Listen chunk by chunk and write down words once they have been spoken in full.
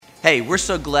Hey, we're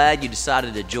so glad you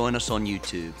decided to join us on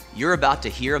YouTube. You're about to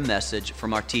hear a message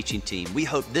from our teaching team. We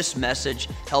hope this message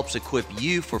helps equip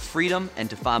you for freedom and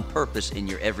to find purpose in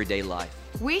your everyday life.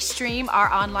 We stream our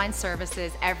online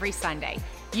services every Sunday.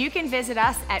 You can visit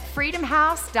us at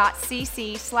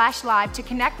freedomhouse.cc/live to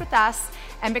connect with us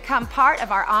and become part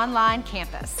of our online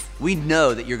campus. We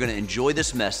know that you're going to enjoy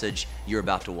this message you're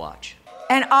about to watch.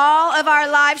 And all of our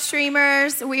live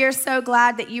streamers, we are so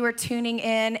glad that you are tuning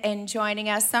in and joining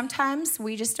us. Sometimes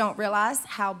we just don't realize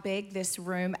how big this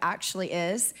room actually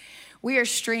is. We are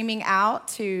streaming out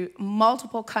to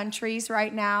multiple countries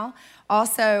right now,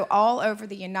 also all over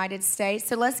the United States.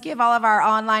 So let's give all of our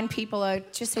online people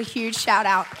just a huge shout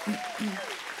out.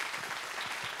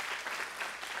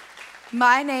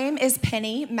 My name is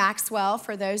Penny Maxwell,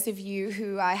 for those of you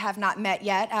who I have not met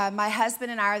yet. My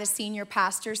husband and I are the senior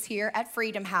pastors here at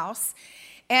Freedom House.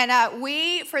 And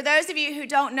for those of you who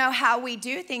don't know how we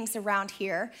do things around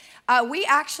here, we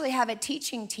actually have a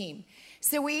teaching team.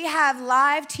 So we have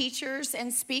live teachers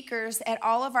and speakers at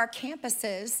all of our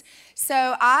campuses.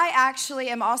 So I actually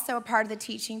am also a part of the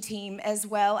teaching team, as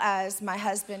well as my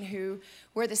husband, who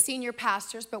we're the senior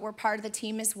pastors, but we're part of the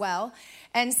team as well.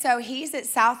 And so he's at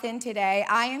South End today.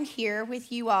 I am here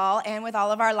with you all and with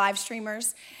all of our live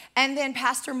streamers. And then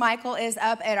Pastor Michael is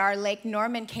up at our Lake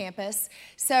Norman campus.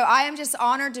 So I am just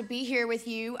honored to be here with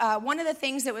you. One of the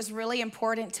things that was really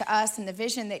important to us and the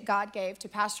vision that God gave to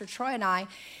Pastor Troy and I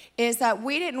is that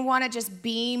we didn't want to just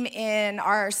beam in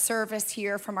our service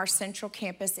here from our central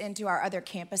campus into our other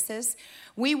campuses.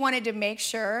 We wanted to make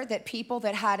sure that people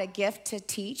that had a gift to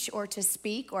teach or to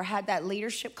speak or had that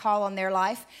leadership call on their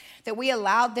life, that we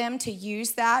allowed them to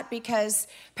use that, because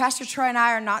Pastor Troy and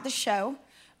I are not the show.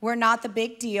 We're not the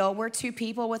big deal. We're two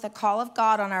people with a call of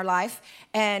God on our life,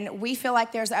 and we feel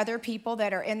like there's other people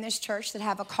that are in this church that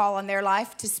have a call on their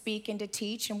life to speak and to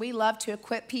teach, and we love to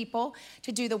equip people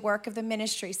to do the work of the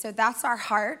ministry. So that's our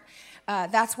heart.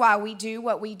 That's why we do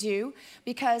what we do,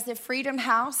 because if Freedom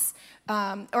House,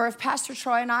 or if Pastor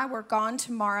Troy and I were gone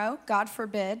tomorrow, God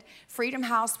forbid, Freedom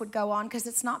House would go on, because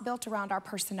it's not built around our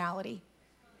personality.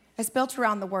 It's built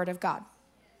around the Word of God.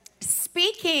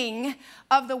 Speaking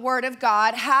of the Word of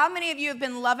God, how many of you have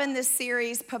been loving this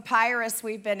series, Papyrus,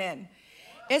 we've been in?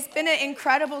 It's been an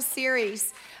incredible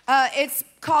series. It's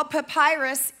called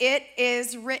Papyrus, It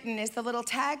Is Written, is the little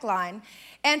tagline.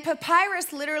 And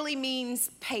papyrus literally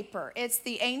means paper. It's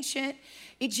the ancient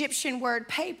Egyptian word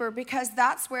paper, because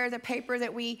that's where the paper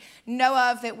that we know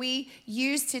of that we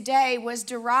use today was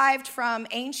derived from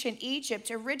ancient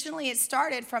Egypt. Originally, it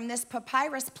started from this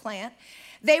papyrus plant.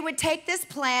 They would take this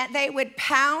plant, they would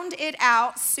pound it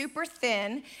out super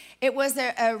thin. It was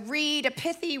a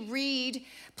pithy reed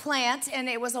plant, and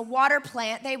it was a water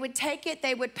plant. They would take it,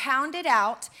 they would pound it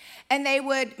out, and they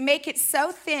would make it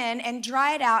so thin and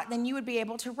dry it out, then you would be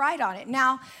able to write on it.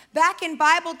 Now, back in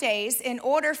Bible days, in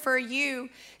order for you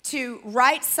to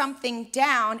write something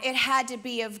down, it had to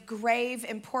be of grave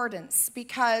importance,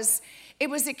 because it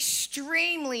was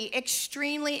extremely,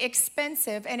 extremely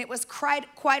expensive, and it was quite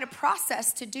a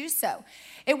process to do so.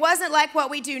 It wasn't like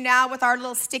what we do now with our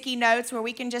little sticky notes where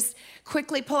we can just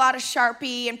quickly pull out a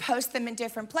Sharpie and post them in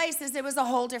different places. It was a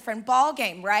whole different ball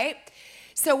game, right?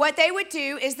 So what they would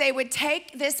do is they would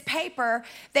take this paper,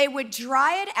 they would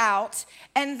dry it out,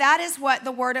 and that is what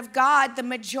the Word of God, the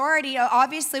majority,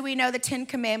 obviously we know the 10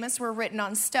 Commandments were written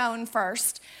on stone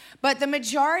first, but the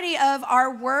majority of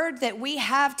our word that we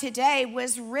have today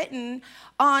was written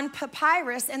on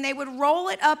papyrus, and they would roll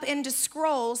it up into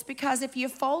scrolls, because if you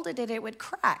folded it, it would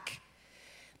crack.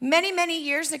 Many, many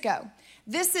years ago.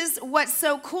 This is what's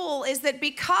so cool, is that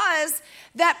because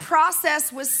that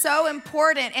process was so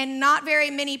important and not very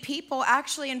many people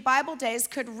actually in Bible days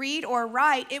could read or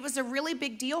write, it was a really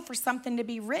big deal for something to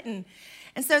be written.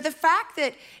 And so the fact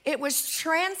that it was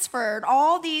transferred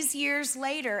all these years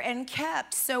later and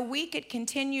kept so we could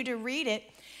continue to read it,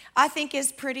 I think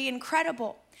is pretty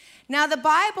incredible. Now, the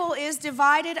Bible is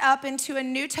divided up into a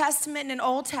New Testament and an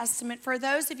Old Testament. For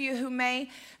those of you who may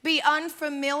be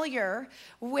unfamiliar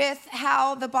with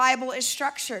how the Bible is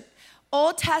structured,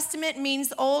 Old Testament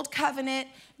means Old Covenant,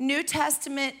 New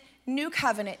Testament, New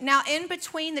Covenant. Now, in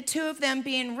between the two of them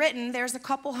being written, there's a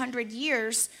couple hundred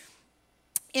years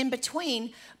in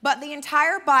between, but the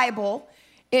entire Bible,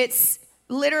 it's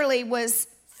literally was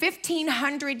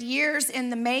 1,500 years in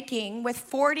the making with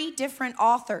 40 different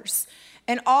authors.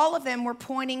 And all of them were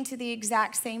pointing to the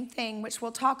exact same thing, which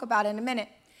we'll talk about in a minute.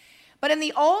 But in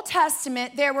the Old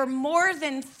Testament, there were more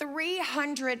than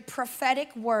 300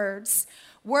 prophetic words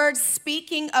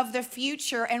speaking of the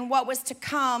future and what was to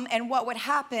come and what would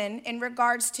happen in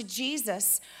regards to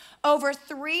Jesus over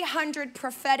 300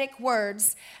 prophetic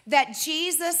words that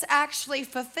Jesus actually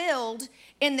fulfilled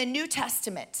in the New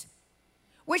Testament,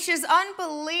 which is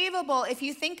unbelievable if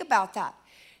you think about that.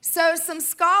 So some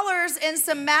scholars and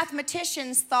some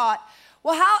mathematicians thought,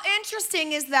 well, how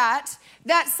interesting is that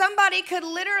somebody could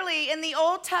literally, in the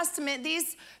Old Testament,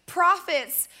 these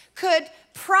prophets could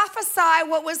prophesy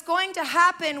what was going to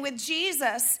happen with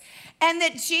Jesus, and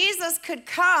that Jesus could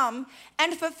come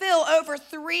and fulfill over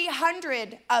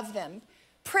 300 of them.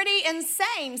 Pretty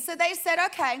insane. So they said,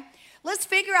 okay, let's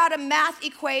figure out a math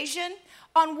equation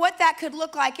on what that could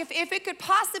look like. If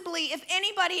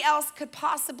anybody else could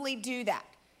possibly do that.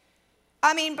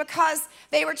 I mean, because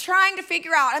they were trying to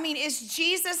figure out, is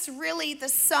Jesus really the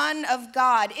Son of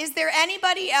God? Is there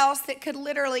anybody else that could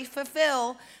literally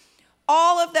fulfill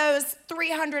all of those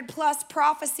 300 plus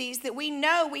prophecies that we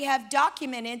know we have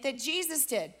documented that Jesus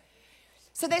did?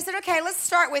 So they said, okay, let's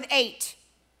start with 8.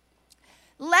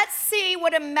 Let's see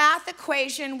what a math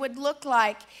equation would look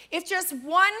like if just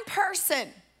one person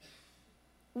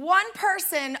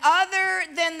other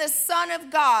than the Son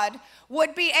of God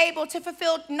would be able to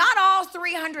fulfill not all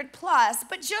 300 plus,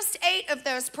 but just 8 of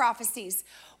those prophecies.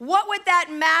 What would that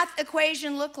math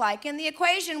equation look like? And the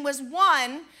equation was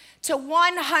 1 to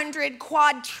 100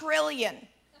 quadrillion.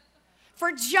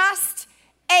 For just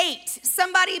 8,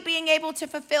 somebody being able to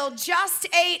fulfill just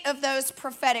 8 of those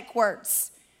prophetic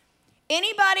words.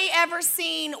 Anybody ever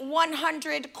seen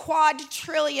 100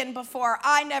 quadrillion before?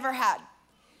 I never had,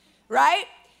 right?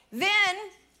 Then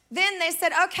they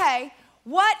said, okay,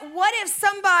 what if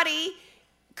somebody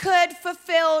could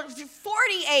fulfill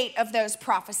 48 of those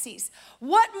prophecies?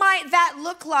 What might that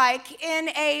look like in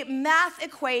a math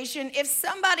equation if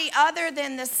somebody other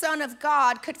than the Son of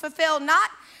God could fulfill not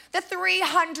the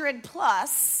 300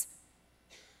 plus,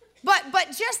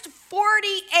 but just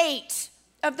 48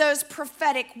 of those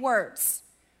prophetic words?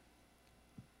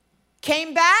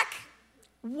 Came back,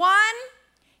 1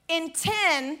 in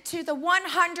 10 to the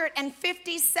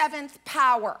 157th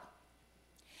power.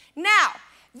 Now,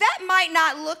 that might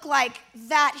not look like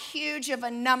that huge of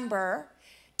a number,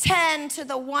 10 to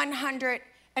the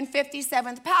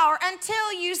 157th power,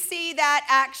 until you see that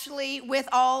actually with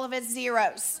all of its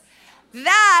zeros.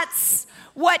 That's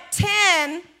what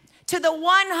 10 to the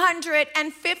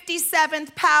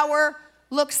 157th power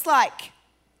looks like.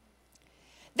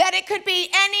 That it could be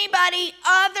anybody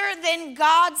other than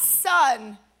God's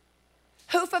Son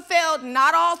who fulfilled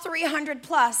not all 300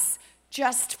 plus,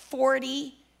 just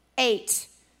 48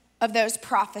 of those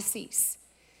prophecies.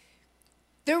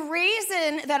 The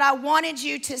reason that I wanted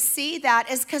you to see that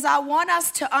is because I want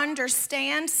us to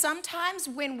understand sometimes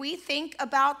when we think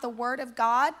about the Word of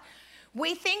God,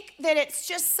 we think that it's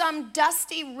just some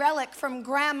dusty relic from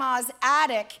grandma's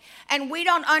attic, and we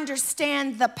don't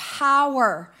understand the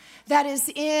power that is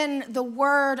in the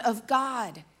Word of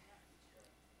God.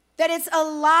 That it's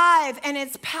alive and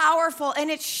it's powerful and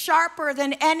it's sharper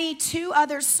than any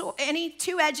two-edged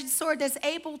sword that's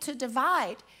able to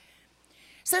divide.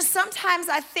 So sometimes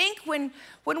I think when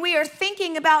we are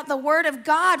thinking about the Word of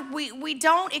God, we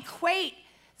don't equate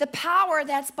the power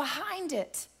that's behind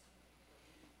it.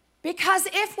 Because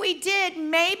if we did,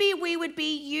 maybe we would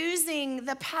be using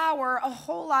the power a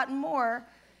whole lot more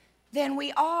than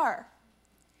we are.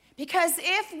 Because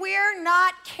if we're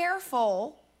not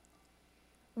careful,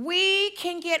 we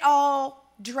can get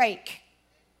all Drake.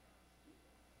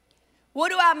 What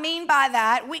do I mean by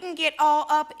that? We can get all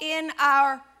up in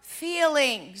our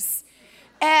feelings.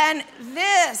 And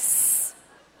this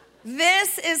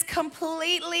is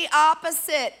completely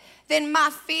opposite than my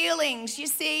feelings. You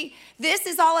see, this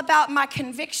is all about my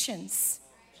convictions.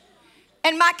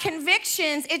 And my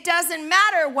convictions, it doesn't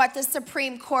matter what the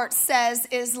Supreme Court says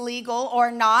is legal or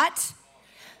not.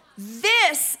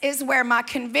 This is where my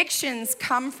convictions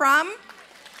come from.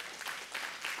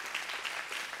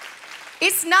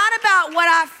 It's not about what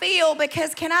I feel,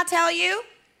 because can I tell you,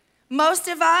 most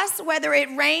of us, whether it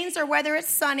rains or whether it's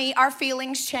sunny, our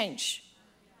feelings change.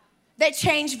 They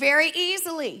change very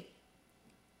easily.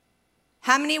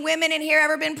 How many women in here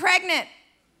ever been pregnant?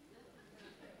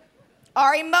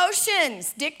 Our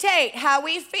emotions dictate how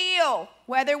we feel,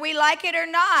 whether we like it or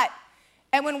not.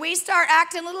 And when we start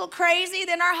acting a little crazy,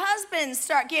 then our husbands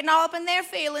start getting all up in their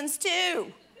feelings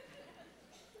too.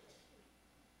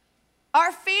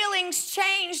 Our feelings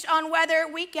changed on whether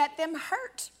we get them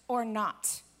hurt or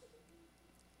not.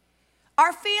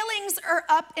 Our feelings are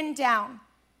up and down.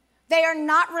 They are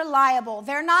not reliable.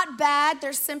 They're not bad.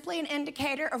 They're simply an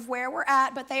indicator of where we're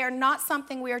at, but they are not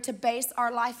something we are to base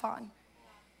our life on.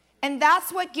 And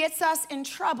that's what gets us in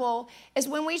trouble, is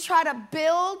when we try to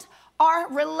build our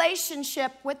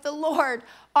relationship with the Lord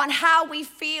on how we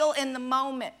feel in the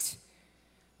moment.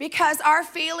 Because our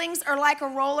feelings are like a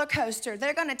roller coaster.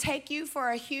 They're going to take you for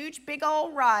a huge, big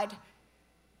old ride.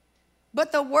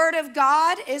 But the Word of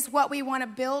God is what we want to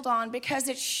build on because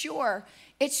it's sure,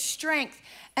 it's strength.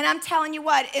 And I'm telling you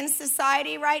what, in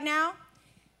society right now,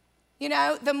 you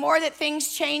know, the more that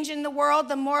things change in the world,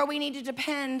 the more we need to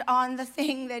depend on the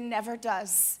thing that never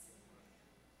does.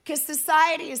 Because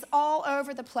society is all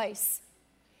over the place.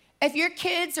 If your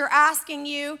kids are asking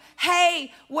you,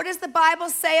 hey, what does the Bible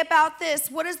say about this?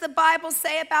 What does the Bible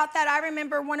say about that? I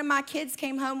remember one of my kids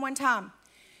came home one time,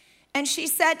 and she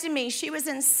said to me, she was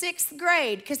in 6th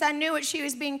grade, because I knew what she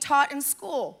was being taught in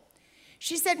school.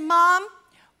 She said, Mom,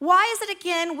 why is it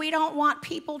again we don't want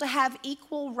people to have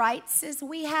equal rights as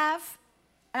we have?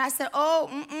 And I said,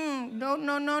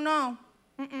 no.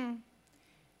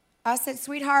 I said,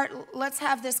 sweetheart, let's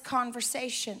have this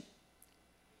conversation.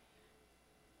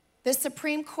 The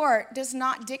Supreme Court does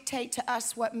not dictate to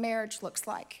us what marriage looks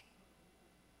like.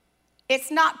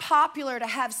 It's not popular to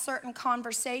have certain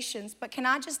conversations, but can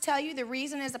I just tell you the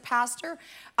reason as a pastor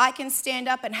I can stand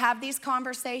up and have these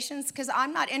conversations? Because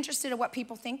I'm not interested in what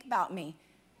people think about me.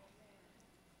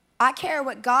 I care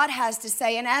what God has to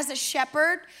say. And as a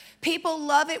shepherd, people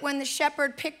love it when the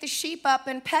shepherd picked the sheep up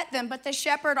and pet them, but the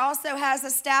shepherd also has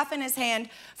a staff in his hand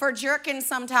for jerking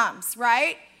sometimes,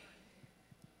 right?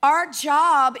 Our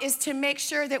job is to make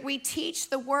sure that we teach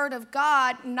the Word of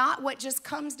God, not what just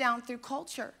comes down through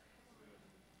culture.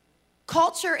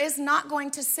 Culture is not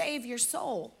going to save your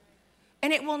soul,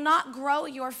 and it will not grow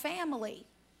your family.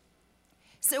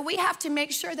 So we have to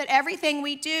make sure that everything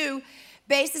we do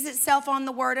bases itself on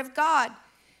the Word of God.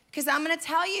 Because I'm going to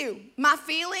tell you, my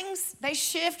feelings, they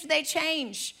shift, they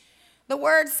change. The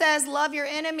Word says, love your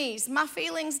enemies. My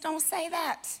feelings don't say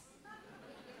that.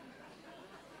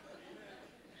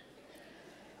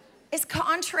 It's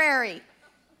contrary.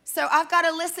 So I've got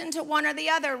to listen to one or the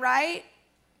other, right?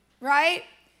 Right?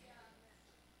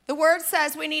 The Word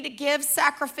says we need to give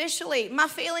sacrificially. My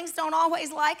feelings don't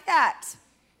always like that.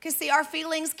 Because, see, our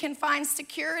feelings can find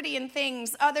security in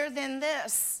things other than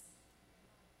this.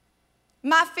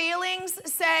 My feelings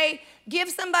say, give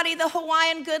somebody the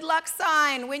Hawaiian good luck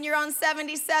sign when you're on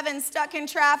 77 stuck in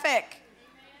traffic.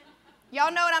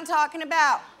 Y'all know what I'm talking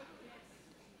about.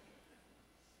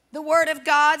 The Word of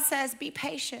God says, be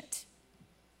patient.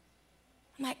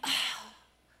 I'm like, oh.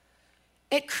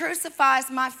 It crucifies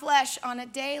my flesh on a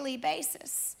daily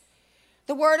basis.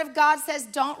 The Word of God says,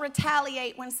 don't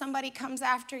retaliate when somebody comes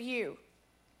after you.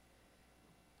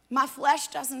 My flesh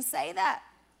doesn't say that.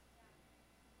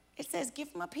 It says,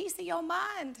 give them a piece of your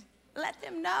mind. Let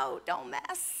them know, don't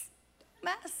mess. Don't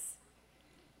mess.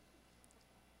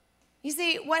 You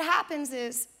see, what happens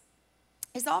is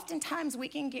oftentimes we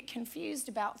can get confused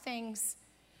about things.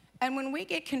 And when we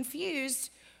get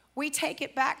confused, we take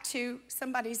it back to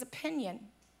somebody's opinion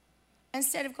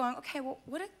instead of going, okay, well,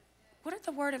 what did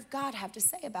the Word of God have to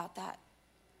say about that?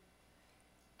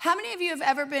 How many of you have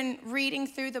ever been reading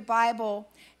through the Bible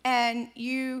and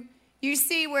you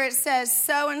see where it says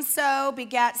so-and-so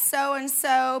begat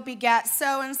so-and-so, begat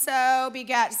so-and-so,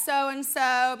 begat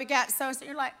so-and-so, begat so-and-so?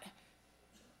 You're like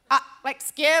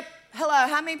skip. Hello,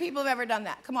 how many people have ever done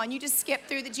that? Come on, you just skip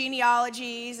through the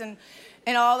genealogies and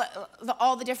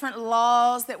all the different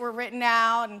laws that were written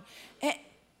out. And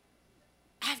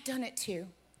I've done it too.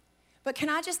 But can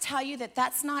I just tell you that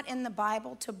that's not in the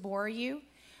Bible to bore you?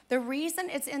 The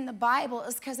reason it's in the Bible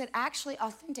is because it actually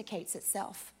authenticates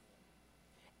itself.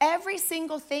 Every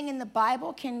single thing in the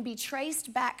Bible can be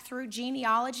traced back through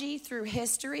genealogy, through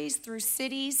histories, through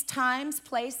cities, times,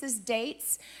 places,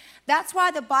 dates. That's why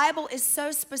the Bible is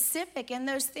so specific, and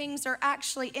those things are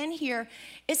actually in here.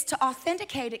 It's to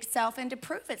authenticate itself and to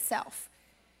prove itself.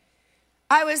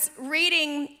 I was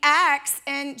reading Acts,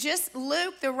 and just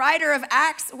Luke, the writer of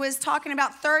Acts, was talking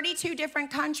about 32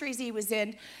 different countries he was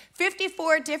in,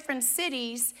 54 different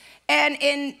cities, and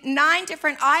in 9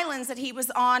 different islands that he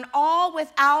was on, all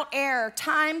without error,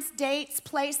 times, dates,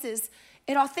 places.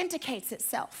 It authenticates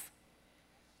itself.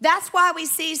 That's why we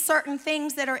see certain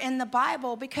things that are in the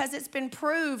Bible, because it's been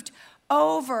proved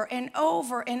over and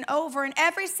over and over. And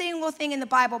every single thing in the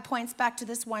Bible points back to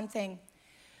this one thing.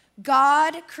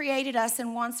 God created us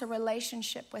and wants a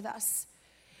relationship with us.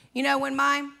 You know, when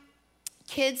my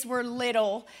kids were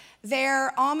little,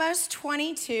 they're almost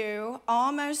 22,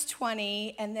 almost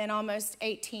 20, and then almost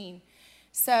 18.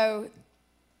 So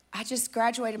I just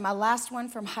graduated my last one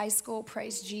from high school,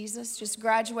 praise Jesus. Just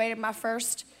graduated my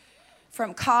first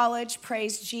from college,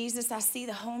 praise Jesus. I see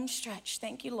the home stretch.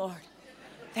 Thank you, Lord.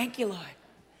 Thank you, Lord.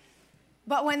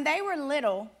 But when they were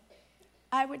little,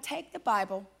 I would take the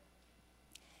Bible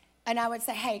And I would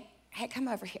say, hey, come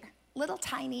over here. Little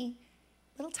tiny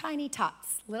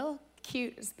tots, little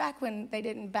cute. It was back when they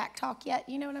didn't back talk yet,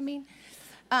 you know what I mean?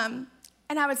 And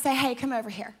I would say, hey, come over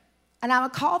here. And I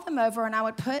would call them over, and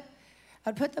I'd put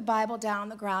the Bible down on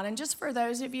the ground. And just for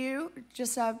those of you,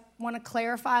 I want to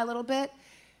clarify a little bit,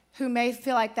 who may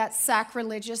feel like that's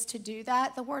sacrilegious to do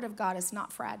that, the Word of God is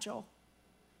not fragile.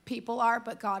 People are,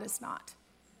 but God is not.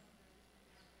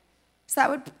 So I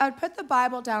would put the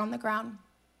Bible down on the ground,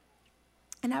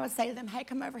 and I would say to them, hey,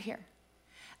 come over here.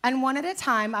 And one at a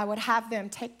time, I would have them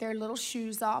take their little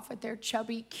shoes off with their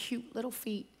chubby, cute little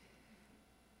feet.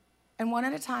 And one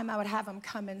at a time, I would have them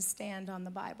come and stand on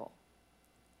the Bible.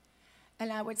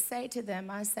 And I would say to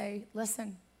them,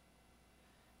 listen,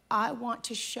 I want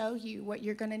to show you what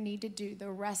you're going to need to do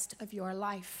the rest of your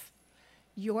life.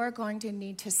 You're going to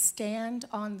need to stand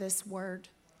on this word.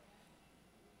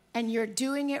 And you're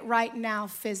doing it right now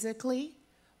physically,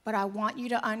 but I want you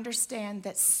to understand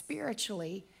that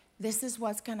spiritually, this is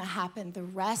what's going to happen the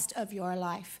rest of your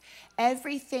life.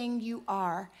 Everything you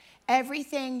are,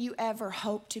 everything you ever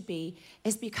hope to be,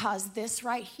 is because this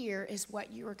right here is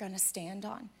what you are going to stand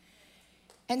on.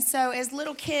 And so as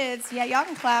little kids, yeah, y'all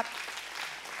can clap.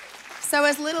 So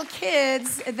as little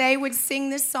kids, they would sing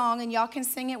this song, and y'all can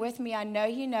sing it with me. I know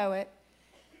you know it.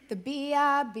 The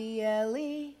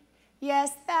Bible,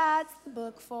 yes, that's the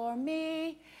book for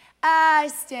me. I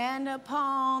stand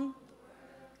upon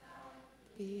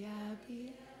the Bible.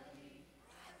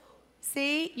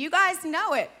 See, you guys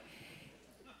know it.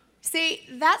 See,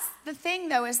 that's the thing,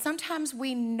 though, is sometimes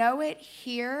we know it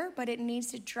here, but it needs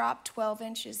to drop 12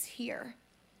 inches here.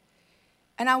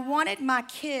 And I wanted my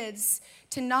kids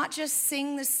to not just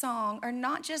sing the song or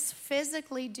not just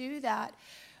physically do that,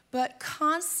 but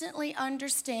constantly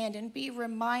understand and be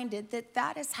reminded that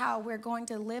that is how we're going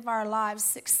to live our lives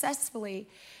successfully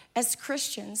as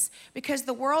Christians, because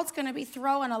the world's going to be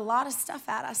throwing a lot of stuff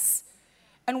at us.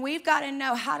 And we've got to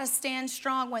know how to stand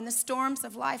strong when the storms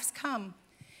of life come.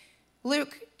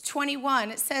 Luke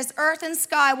 21, it says, earth and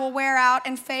sky will wear out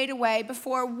and fade away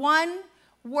before one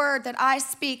word that I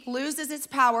speak loses its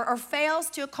power or fails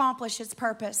to accomplish its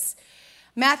purpose.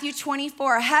 Matthew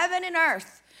 24, heaven and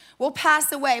earth will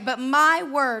pass away, but my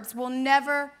words will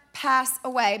never pass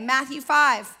away. Matthew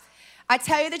 5, I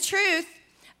tell you the truth,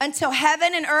 until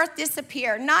heaven and earth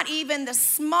disappear, not even the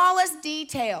smallest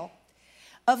detail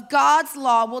of God's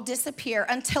law will disappear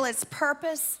until its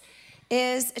purpose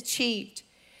is achieved.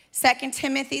 2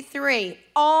 Timothy 3,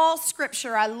 all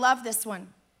scripture, I love this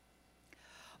one.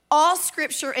 All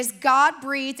scripture is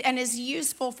God-breathed and is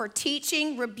useful for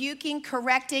teaching, rebuking,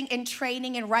 correcting, and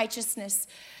training in righteousness,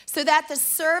 so that the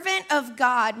servant of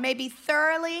God may be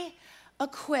thoroughly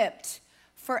equipped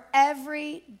for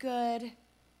every good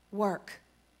work.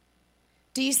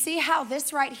 Do you see how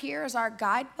this right here is our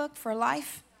guidebook for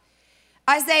life?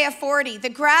 Isaiah 40, the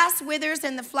grass withers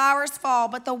and the flowers fall,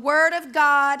 but the word of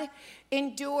God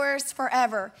endures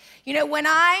forever. You know, when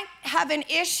I have an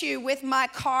issue with my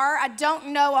car, I don't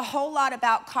know a whole lot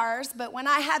about cars, but when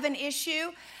I have an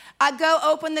issue, I go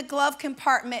open the glove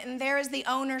compartment and there is the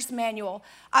owner's manual.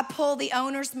 I pull the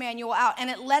owner's manual out and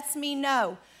it lets me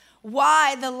know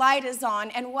why the light is on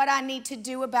and what I need to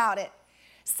do about it.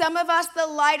 Some of us, the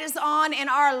light is on in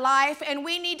our life and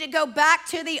we need to go back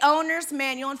to the owner's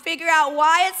manual and figure out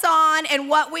why it's on and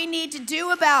what we need to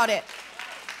do about it.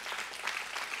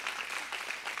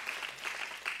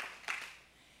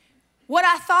 What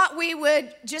I thought we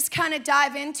would just kind of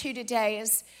dive into today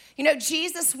is, you know,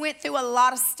 Jesus went through a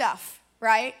lot of stuff,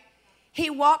 right? He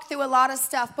walked through a lot of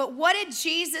stuff. But what did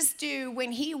Jesus do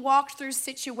when he walked through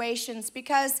situations?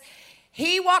 Because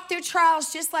he walked through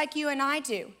trials just like you and I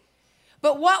do.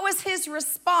 But what was his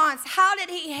response? How did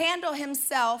he handle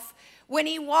himself when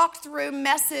he walked through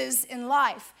messes in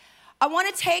life? I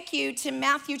want to take you to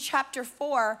Matthew chapter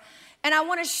 4. And I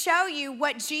want to show you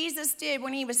what Jesus did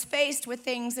when he was faced with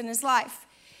things in his life.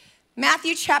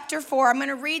 Matthew chapter 4, I'm going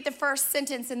to read the first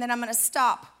sentence and then I'm going to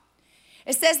stop.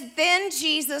 It says, then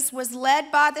Jesus was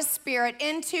led by the Spirit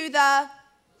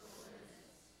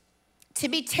to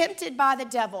be tempted by the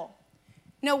devil.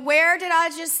 Now, where did I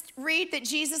just read that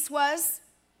Jesus was?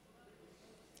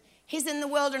 He's in the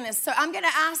wilderness. So I'm going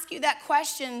to ask you that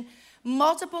question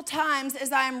multiple times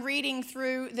as I'm reading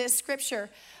through this scripture.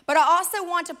 But I also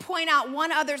want to point out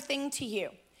one other thing to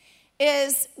you,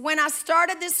 is when I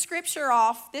started this scripture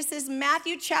off, this is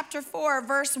Matthew chapter 4,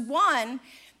 verse 1,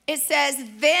 it says,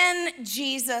 then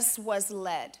Jesus was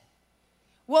led.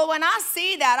 Well, when I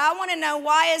see that, I want to know,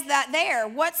 why is that there?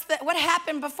 What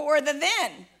happened before the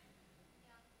then?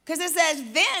 Because it says,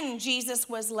 then Jesus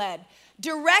was led.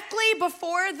 Directly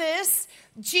before this,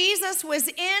 Jesus was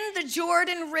in the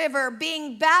Jordan River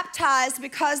being baptized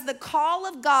because the call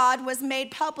of God was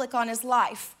made public on his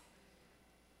life.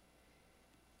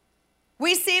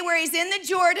 We see where he's in the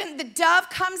Jordan, the dove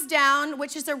comes down,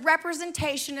 which is a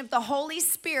representation of the Holy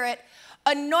Spirit,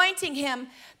 anointing him,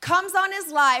 comes on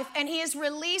his life, and he is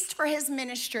released for his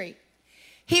ministry.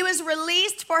 He was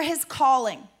released for his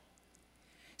calling.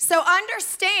 So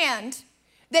understand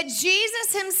that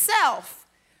Jesus himself,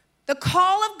 the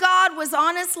call of God was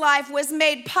on his life, was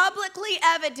made publicly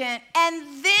evident,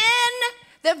 and then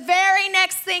the very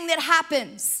next thing that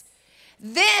happens,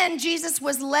 then Jesus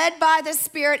was led by the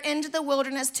Spirit into the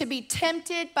wilderness to be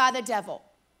tempted by the devil.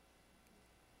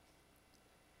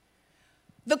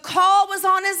 The call was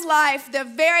on his life. The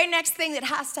very next thing that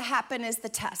has to happen is the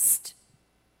test.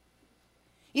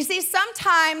 You see,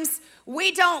 sometimes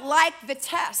we don't like the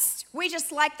test. We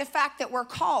just like the fact that we're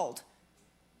called.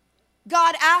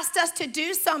 God asked us to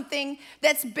do something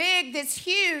that's big, that's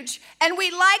huge, and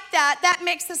we like that. That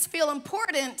makes us feel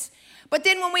important. But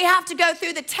then when we have to go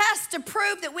through the test to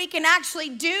prove that we can actually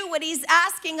do what he's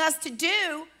asking us to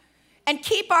do and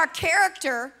keep our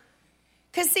character,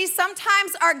 because see,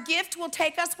 sometimes our gift will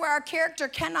take us where our character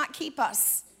cannot keep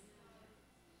us.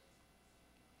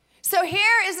 So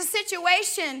here is a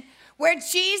situation where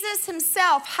Jesus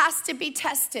himself has to be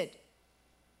tested.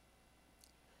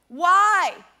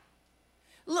 Why?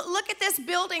 Look at this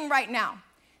building right now.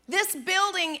 This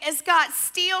building has got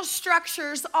steel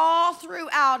structures all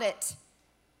throughout it.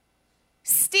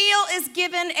 Steel is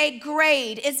given a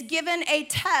grade, it's given a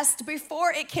test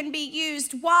before it can be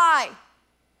used. Why?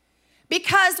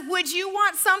 Because would you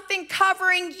want something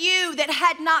covering you that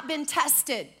had not been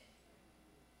tested?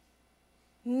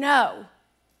 No.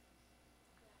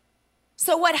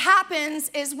 So what happens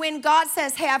is when God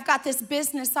says, hey, I've got this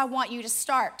business I want you to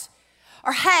start.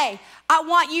 Or, hey, I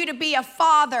want you to be a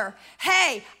father.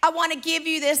 Hey, I want to give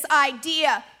you this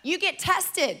idea. You get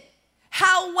tested.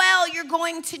 How well you're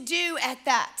going to do at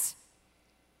that.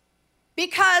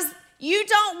 Because you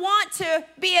don't want to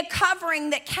be a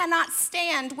covering that cannot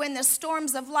stand when the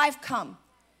storms of life come.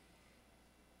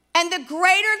 And the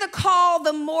greater the call,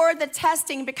 the more the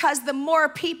testing, because the more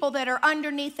people that are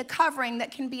underneath the covering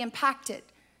that can be impacted.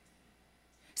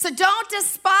 So don't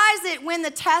despise it when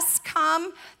the tests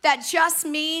come. That just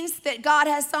means that God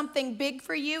has something big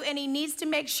for you and he needs to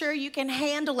make sure you can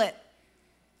handle it.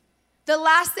 The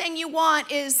last thing you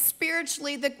want is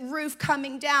spiritually the roof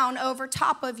coming down over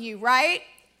top of you, right?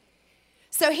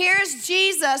 So here's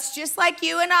Jesus, just like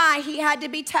you and I, he had to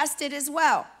be tested as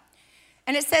well.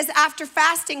 And it says after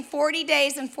fasting 40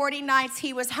 days and 40 nights,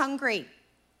 he was hungry.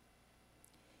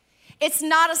 It's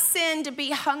not a sin to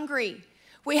be hungry.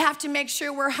 We have to make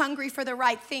sure we're hungry for the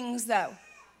right things though,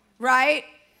 right?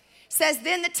 It says,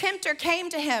 then the tempter came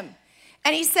to him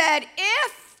and he said,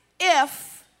 if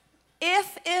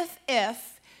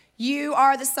you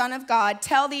are the Son of God,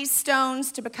 tell these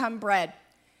stones to become bread.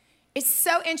 It's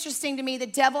so interesting to me. The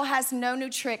devil has no new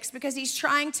tricks because he's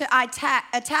trying to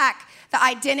attack the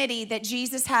identity that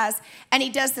Jesus has. And he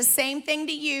does the same thing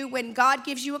to you. When God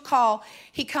gives you a call,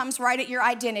 he comes right at your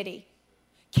identity.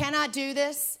 Can I do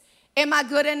this? Am I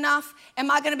good enough? Am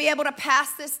I going to be able to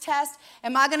pass this test?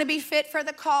 Am I going to be fit for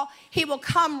the call? He will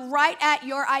come right at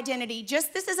your identity.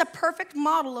 This is a perfect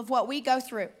model of what we go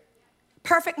through.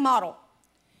 Perfect model.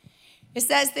 It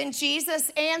says, then Jesus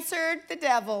answered the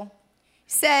devil,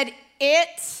 said,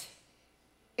 it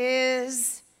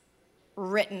is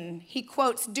written. He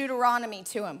quotes Deuteronomy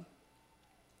to him.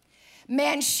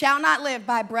 Man shall not live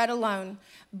by bread alone,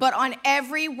 but on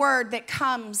every word that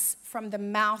comes from the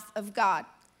mouth of God.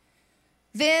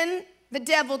 Then the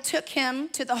devil took him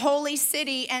to the holy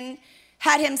city and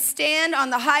had him stand on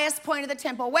the highest point of the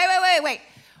temple. Wait.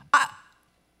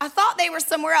 I thought they were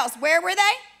somewhere else. Where were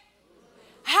they?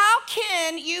 How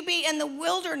can you be in the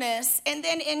wilderness and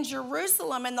then in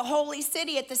Jerusalem in the holy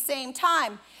city at the same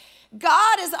time?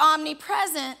 God is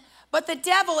omnipresent, but the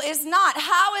devil is not.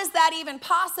 How is that even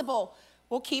possible?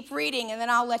 We'll keep reading and then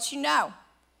I'll let you know.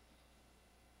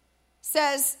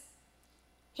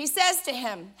 He says to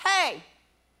him, hey,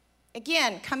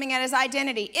 again, coming at his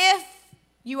identity, if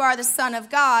you are the Son of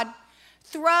God,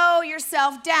 throw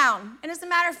yourself down. And as a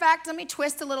matter of fact, let me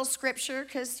twist a little scripture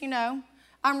because,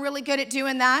 I'm really good at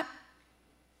doing that.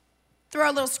 Throw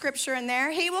a little scripture in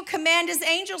there. He will command his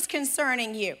angels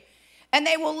concerning you, and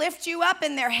they will lift you up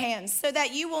in their hands so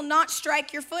that you will not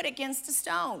strike your foot against a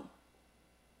stone.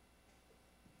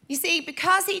 You see,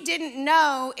 because he didn't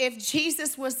know if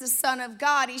Jesus was the Son of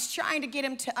God, he's trying to get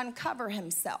him to uncover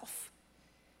himself.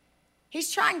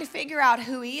 He's trying to figure out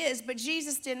who he is, but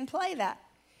Jesus didn't play that.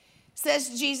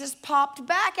 says Jesus popped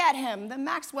back at him, the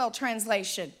Maxwell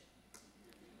translation,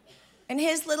 in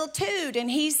his little tude,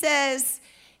 and he says,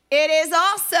 it is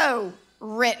also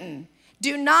written,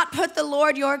 do not put the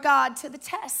Lord your God to the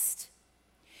test.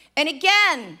 And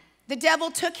again, the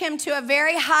devil took him to a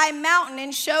very high mountain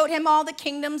and showed him all the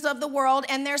kingdoms of the world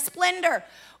and their splendor.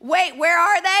 Wait, where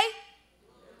are they?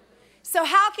 So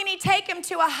how can he take him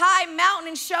to a high mountain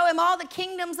and show him all the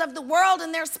kingdoms of the world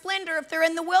and their splendor if they're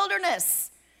in the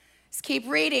wilderness? Let's keep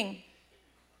reading.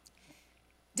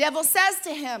 Devil says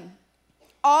to him,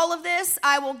 all of this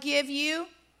I will give you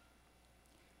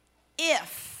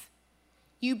if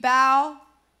you bow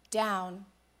down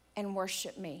and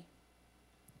worship me.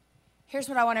 Here's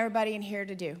what I want everybody in here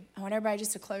to do. I want everybody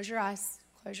just to close your eyes.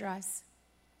 Close your eyes.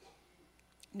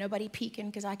 Nobody peeking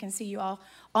because I can see you all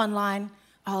online.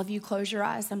 All of you close your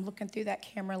eyes. I'm looking through that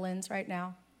camera lens right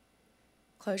now.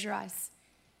 Close your eyes.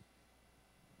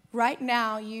 Right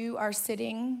now, you are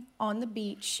sitting on the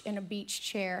beach in a beach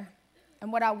chair.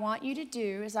 And what I want you to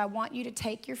do is I want you to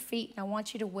take your feet and I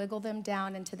want you to wiggle them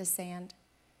down into the sand.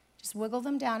 Just wiggle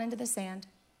them down into the sand.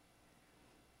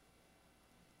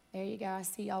 There you go. I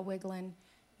see y'all wiggling.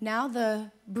 Now the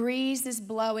breeze is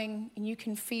blowing and you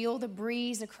can feel the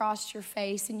breeze across your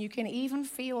face and you can even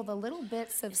feel the little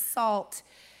bits of salt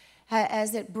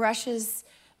as it brushes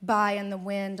by in the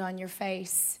wind on your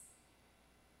face.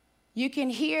 You can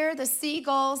hear the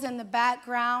seagulls in the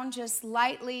background just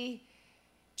lightly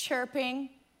chirping.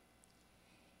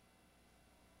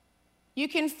 You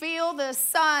can feel the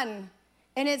sun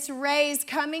and its rays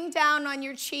coming down on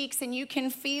your cheeks, and you can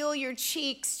feel your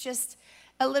cheeks just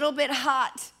a little bit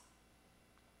hot,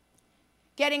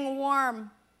 getting warm.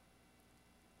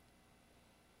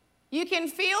 You can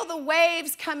feel the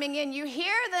waves coming in. You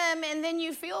hear them, and then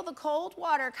you feel the cold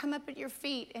water come up at your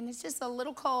feet, and it's just a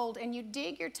little cold, and you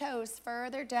dig your toes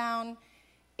further down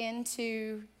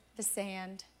into the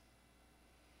sand.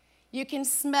 You can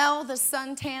smell the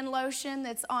suntan lotion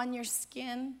that's on your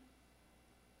skin.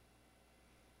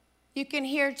 You can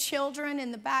hear children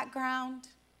in the background.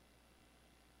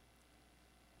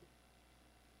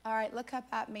 All right, look up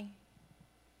at me.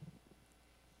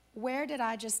 Where did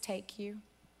I just take you?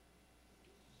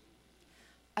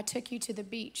 I took you to the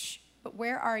beach, but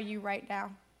where are you right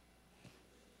now?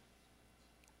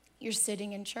 You're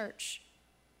sitting in church.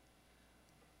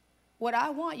 What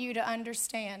I want you to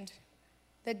understand,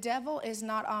 the devil is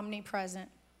not omnipresent,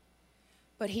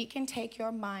 but he can take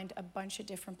your mind a bunch of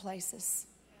different places.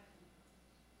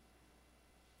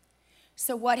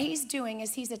 So what he's doing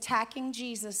is he's attacking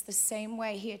Jesus the same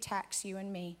way he attacks you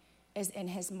and me, is in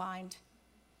his mind.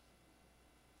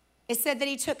 It said that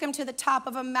he took him to the top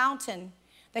of a mountain,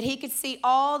 that he could see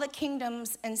all the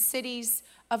kingdoms and cities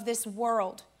of this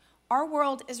world. Our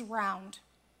world is round.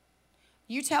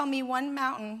 You tell me one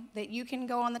mountain that you can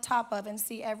go on the top of and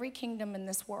see every kingdom in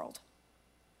this world.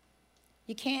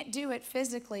 You can't do it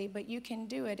physically, but you can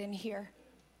do it in here.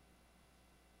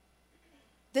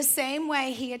 The same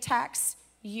way he attacks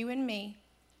you and me,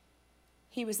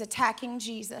 he was attacking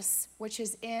Jesus, which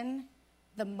is in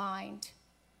the mind.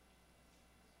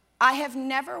 I have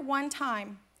never one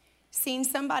time seen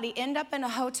somebody end up in a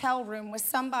hotel room with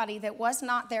somebody that was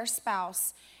not their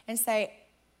spouse and say,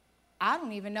 I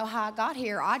don't even know how I got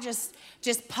here. I just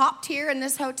popped here in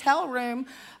this hotel room.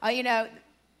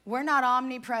 We're not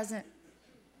omnipresent.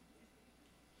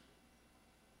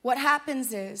 What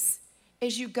happens is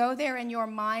you go there in your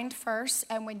mind first,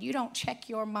 and when you don't check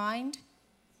your mind,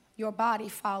 your body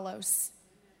follows.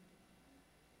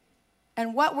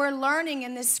 And what we're learning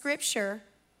in this scripture,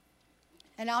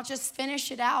 and I'll just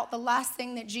finish it out, the last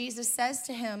thing that Jesus says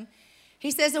to him,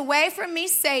 he says, away from me,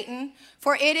 Satan,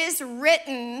 for it is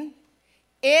written,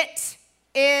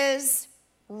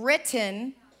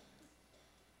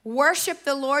 worship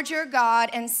the Lord your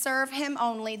God and serve him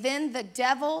only. Then the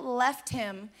devil left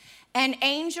him, and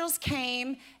angels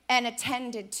came and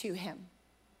attended to him.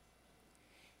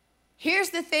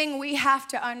 Here's the thing we have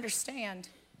to understand.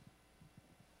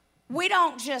 We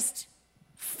don't just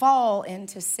fall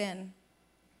into sin.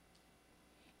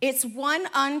 It's one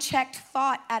unchecked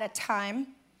thought at a time,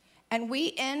 and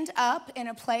we end up in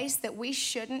a place that we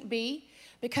shouldn't be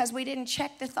because we didn't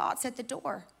check the thoughts at the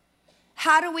door.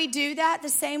 How do we do that? The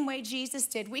same way Jesus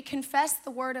did. We confess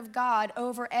the word of God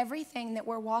over everything that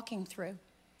we're walking through.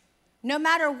 No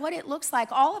matter what it looks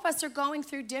like, all of us are going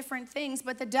through different things,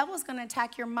 but the devil's going to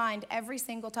attack your mind every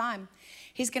single time.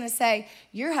 He's going to say,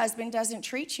 your husband doesn't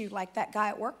treat you like that guy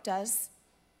at work does.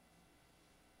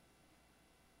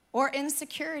 Or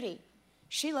insecurity.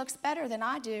 She looks better than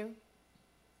I do.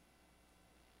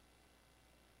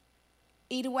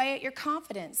 eat away at your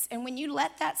confidence. And when you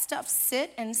let that stuff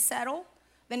sit and settle,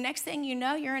 the next thing you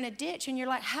know, you're in a ditch and you're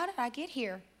like, how did I get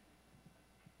here?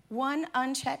 One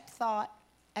unchecked thought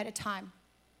at a time.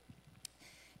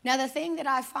 Now, the thing that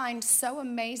I find so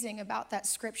amazing about that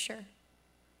scripture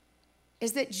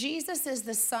is that Jesus is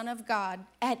the Son of God.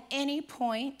 At any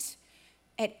point,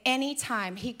 at any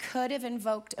time, he could have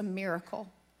invoked a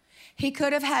miracle. He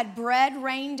could have had bread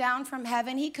rain down from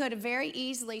heaven. He could have very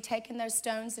easily taken those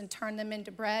stones and turned them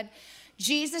into bread.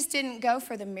 Jesus didn't go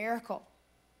for the miracle.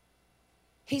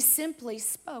 He simply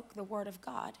spoke the word of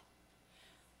God.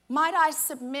 Might I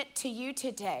submit to you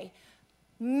today,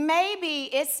 maybe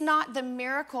it's not the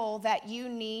miracle that you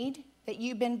need, that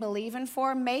you've been believing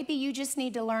for. Maybe you just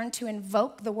need to learn to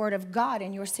invoke the word of God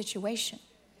in your situation.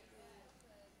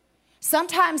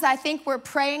 Sometimes I think we're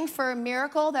praying for a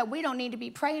miracle that we don't need to be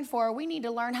praying for. We need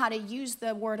to learn how to use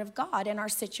the word of God in our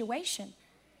situation.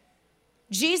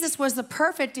 Jesus was the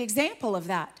perfect example of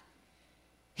that.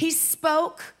 He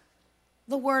spoke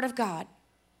the word of God,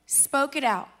 spoke it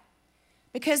out.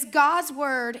 Because God's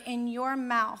word in your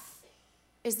mouth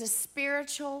is a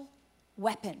spiritual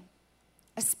weapon,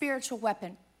 a spiritual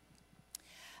weapon.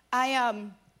 I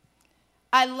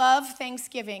love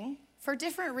Thanksgiving for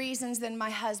different reasons than my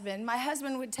husband. My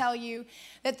husband would tell you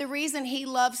that the reason he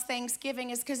loves Thanksgiving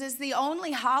is because it's the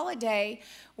only holiday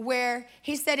where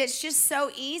he said it's just so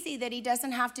easy that he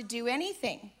doesn't have to do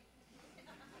anything.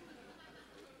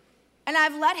 And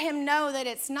I've let him know that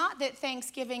it's not that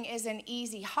Thanksgiving is an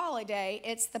easy holiday,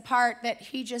 it's the part that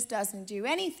he just doesn't do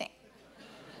anything.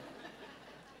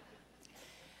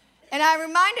 And I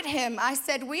reminded him, I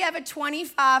said, we have a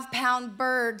 25-pound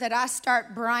bird that I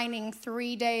start brining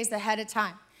 3 days ahead of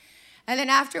time. And then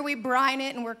after we brine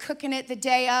it and we're cooking it the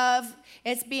day of,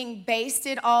 it's being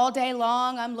basted all day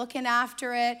long. I'm looking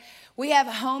after it. We have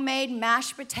homemade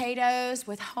mashed potatoes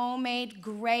with homemade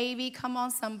gravy. Come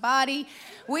on, somebody.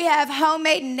 We have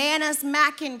homemade Nana's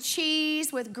mac and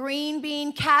cheese with green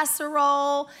bean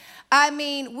casserole. I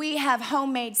mean, we have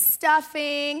homemade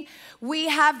stuffing. We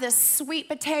have the sweet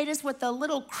potatoes with the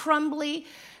little crumbly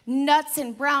nuts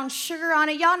and brown sugar on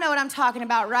it. Y'all know what I'm talking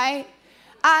about, right?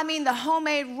 I mean, the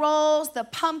homemade rolls, the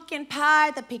pumpkin pie,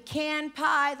 the pecan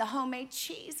pie, the homemade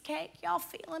cheesecake. Y'all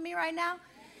feeling me right now?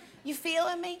 You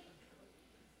feeling me?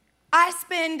 I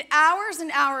spend hours and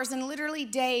hours and literally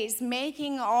days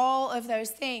making all of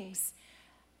those things.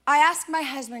 I asked my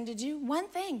husband to do one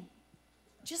thing,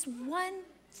 just one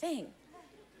thing.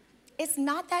 It's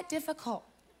not that difficult.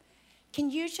 Can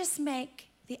you just make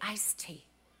the iced tea?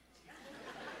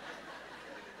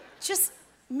 Just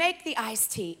make the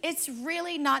iced tea. It's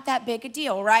really not that big a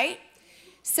deal, right?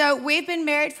 So we've been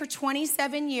married for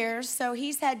 27 years, so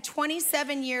he's had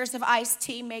 27 years of iced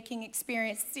tea making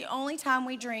experience. It's the only time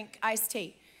we drink iced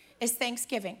tea is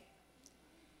Thanksgiving.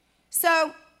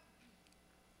 So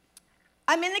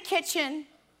I'm in the kitchen,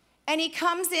 and he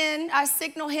comes in. I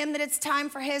signal him that it's time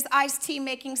for his iced tea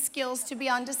making skills to be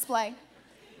on display.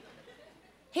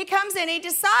 He comes in, he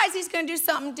decides he's going to do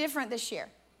something different this year.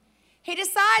 He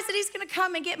decides that he's going to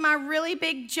come and get my really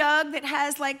big jug that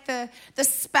has like the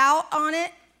spout on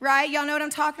it, right? Y'all know what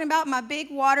I'm talking about? My big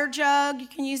water jug. You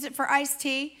can use it for iced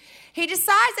tea. He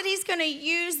decides that he's going to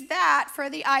use that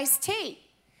for the iced tea.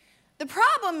 The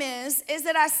problem is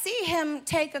that I see him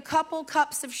take a couple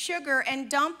cups of sugar and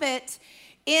dump it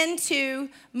into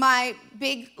my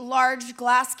big, large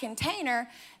glass container.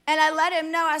 And I let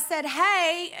him know, I said,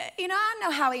 hey, I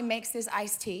know how he makes his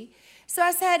iced tea. So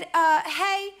I said,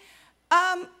 hey,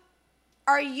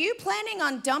 are you planning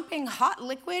on dumping hot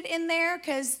liquid in there?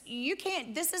 Because you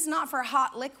can't, this is not for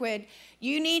hot liquid.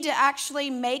 You need to actually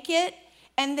make it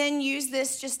and then use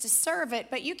this just to serve it,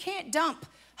 but you can't dump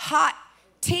hot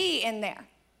tea in there.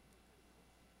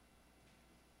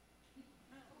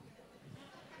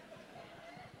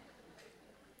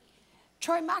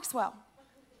 Troy Maxwell,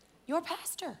 your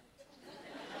pastor,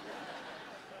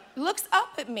 looks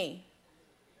up at me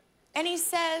and he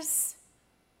says,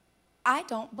 I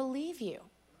don't believe you.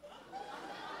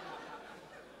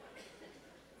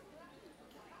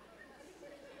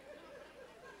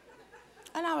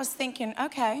 And I was thinking,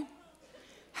 okay,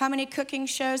 how many cooking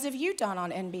shows have you done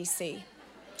on NBC?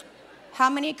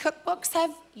 How many cookbooks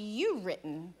have you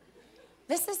written?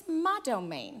 This is my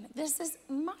domain. This is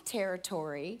my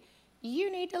territory.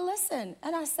 You need to listen.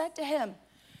 And I said to him,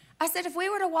 I said, if we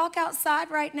were to walk outside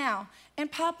right now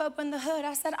and pop open the hood,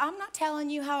 I said, I'm not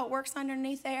telling you how it works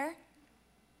underneath there.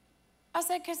 I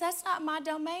said, because that's not my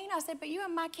domain. I said, but you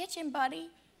in my kitchen, buddy.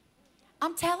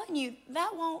 I'm telling you,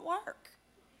 that won't work.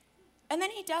 And then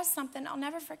he does something I'll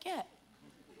never forget.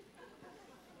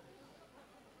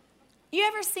 You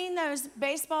ever seen those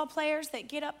baseball players that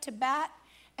get up to bat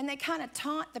and they kind of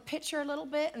taunt the pitcher a little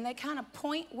bit and they kind of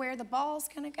point where the ball's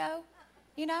going to go?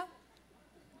 You know?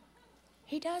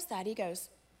 He does that. He goes.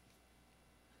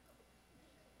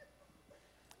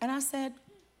 And I said,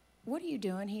 what are you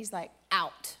doing? He's like,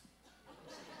 out.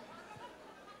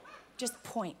 Just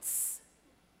points.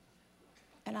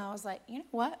 And I was like, you know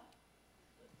what?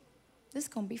 This is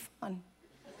going to be fun.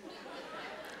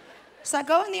 So I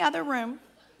go in the other room,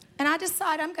 and I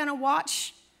decide I'm going to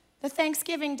watch the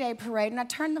Thanksgiving Day parade, and I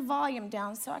turn the volume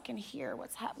down so I can hear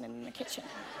what's happening in the kitchen.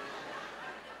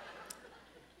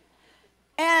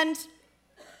 And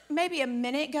maybe a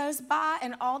minute goes by,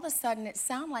 and all of a sudden it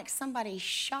sounded like somebody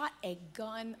shot a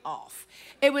gun off.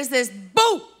 It was this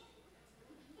boom.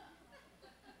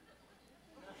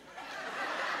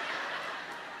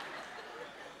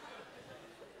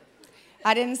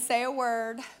 I didn't say a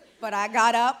word, but I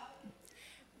got up,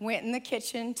 went in the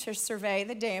kitchen to survey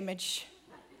the damage,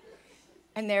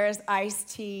 and there is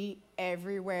iced tea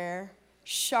everywhere,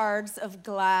 shards of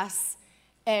glass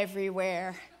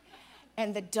everywhere,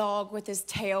 and the dog with his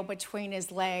tail between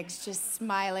his legs just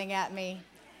smiling at me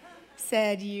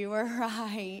said, "You were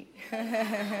right."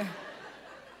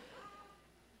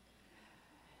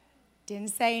 Didn't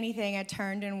say anything. I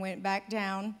turned and went back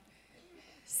down,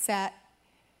 sat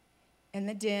in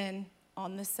the den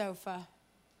on the sofa,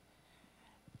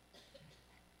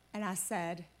 and I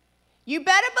said, "You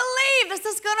better believe this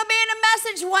is going to be in a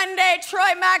message one day,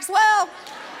 Troy Maxwell."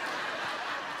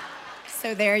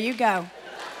 So there you go.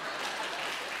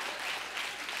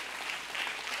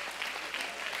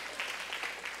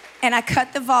 And I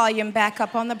cut the volume back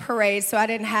up on the parade so I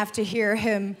didn't have to hear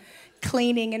him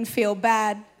cleaning and feel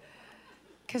bad,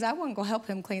 because I wasn't going to help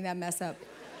him clean that mess up.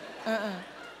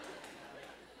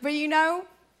 But you know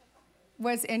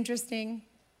what's interesting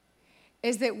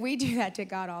is that we do that to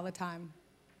God all the time.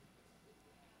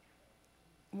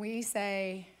 We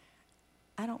say,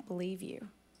 "I don't believe you."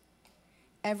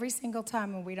 Every single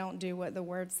time when we don't do what the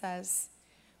word says,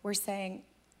 we're saying,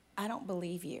 "I don't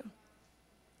believe you."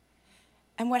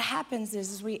 And what happens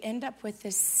is we end up with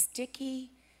this sticky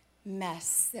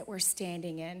mess that we're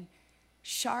standing in,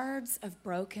 shards of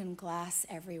broken glass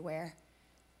everywhere.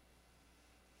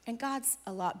 And God's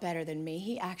a lot better than me.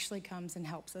 He actually comes and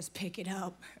helps us pick it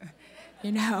up,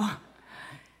 you know.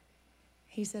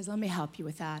 He says, "Let me help you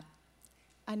with that.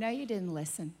 I know you didn't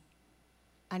listen.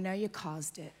 I know you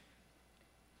caused it.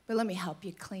 But let me help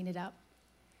you clean it up.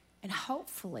 And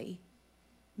hopefully,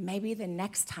 maybe the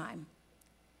next time,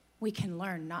 we can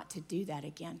learn not to do that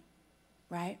again,"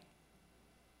 right?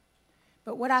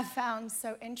 But what I found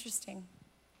so interesting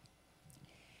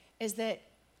is that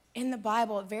in the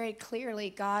Bible, very clearly,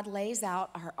 God lays out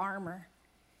our armor.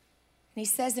 And he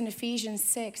says in Ephesians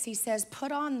 6, he says,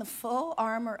 "Put on the full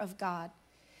armor of God.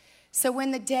 So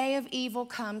when the day of evil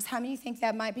comes," how many think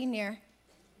that might be near?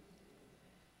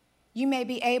 "You may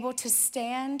be able to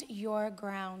stand your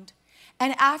ground.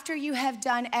 And after you have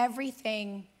done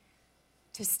everything,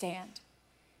 to stand."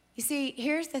 You see,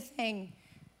 here's the thing.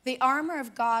 The armor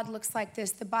of God looks like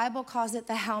this. The Bible calls it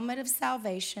the helmet of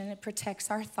salvation. It protects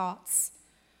our thoughts,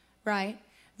 right?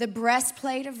 The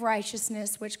breastplate of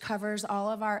righteousness, which covers all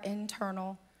of our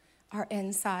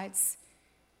insides.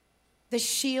 The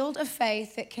shield of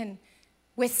faith that can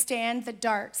withstand the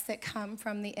darts that come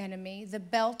from the enemy. The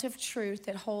belt of truth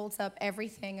that holds up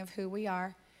everything of who we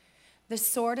are. The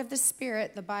sword of the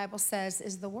Spirit, the Bible says,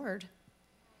 is the word.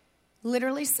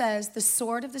 Literally says the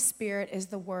sword of the Spirit is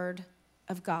the word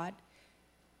of God.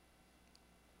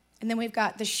 And then we've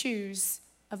got the shoes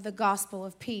of the gospel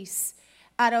of peace.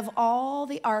 Out of all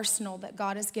the arsenal that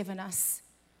God has given us,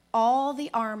 all the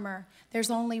armor,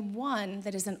 there's only one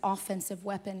that is an offensive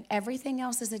weapon. Everything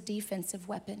else is a defensive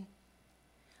weapon.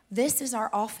 This is our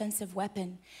offensive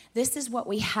weapon. This is what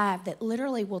we have that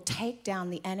literally will take down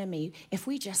the enemy if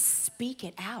we just speak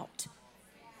it out.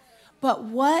 But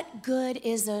what good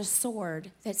is a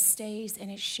sword that stays in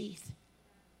its sheath?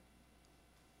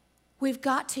 We've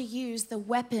got to use the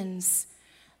weapons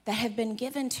that have been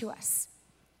given to us.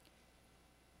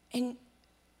 And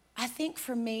I think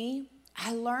for me,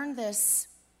 I learned this.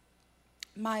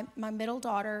 My middle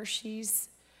daughter, she's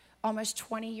almost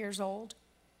 20 years old.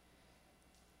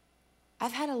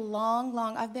 I've had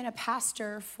I've been a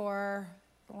pastor for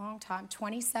a long time,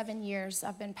 27 years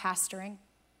I've been pastoring.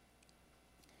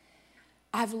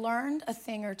 I've learned a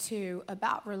thing or two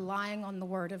about relying on the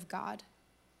Word of God.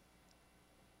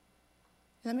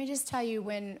 Let me just tell you,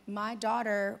 when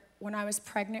I was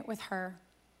pregnant with her,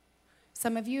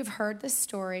 some of you have heard this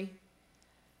story.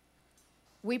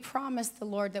 We promised the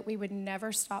Lord that we would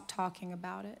never stop talking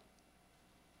about it.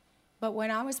 But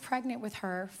when I was pregnant with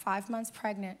her, 5 months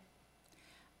pregnant,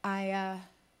 I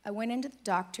went into the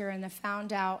doctor and I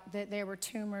found out that there were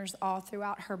tumors all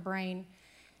throughout her brain.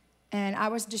 And I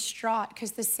was distraught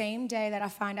because the same day that I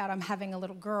find out I'm having a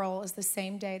little girl is the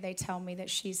same day they tell me that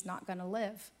she's not going to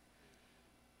live.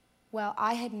 Well,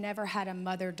 I had never had a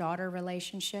mother-daughter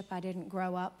relationship. I didn't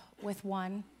grow up with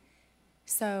one.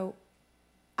 So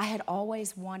I had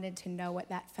always wanted to know what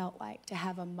that felt like, to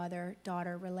have a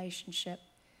mother-daughter relationship.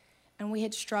 And we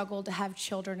had struggled to have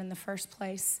children in the first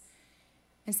place.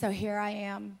 And so here I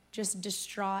am, just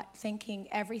distraught, thinking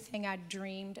everything I'd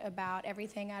dreamed about,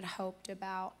 everything I'd hoped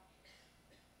about,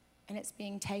 and it's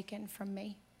being taken from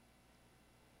me.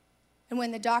 And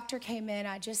when the doctor came in,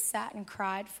 I just sat and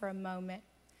cried for a moment.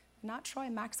 Not Troy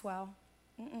Maxwell.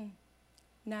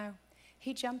 No.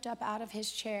 He jumped up out of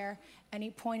his chair and he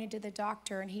pointed to the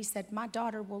doctor and he said, "My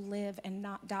daughter will live and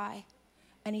not die."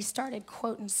 And he started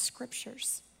quoting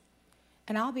scriptures.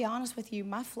 And I'll be honest with you,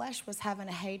 my flesh was having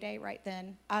a heyday right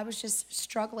then. I was just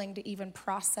struggling to even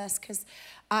process because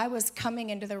I was coming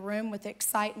into the room with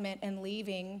excitement and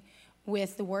leaving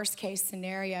with the worst case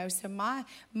scenario. So my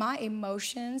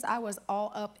emotions, I was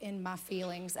all up in my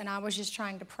feelings, and I was just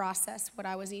trying to process what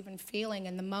I was even feeling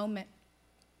in the moment.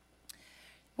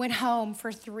 Went home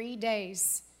for 3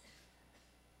 days.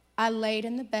 I laid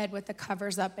in the bed with the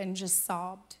covers up and just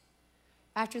sobbed.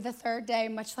 After the third day,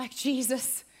 much like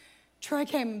Jesus, Troy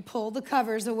came and pulled the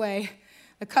covers away.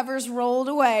 The covers rolled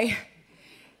away.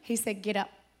 He said, "Get up."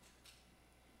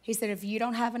 He said, "If you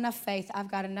don't have enough faith, I've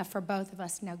got enough for both of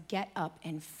us. Now get up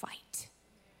and fight."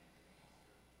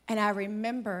 And I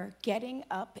remember getting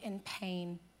up in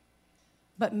pain,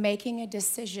 but making a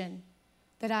decision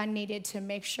that I needed to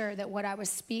make sure that what I was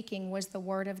speaking was the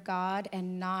word of God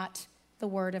and not the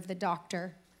word of the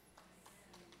doctor.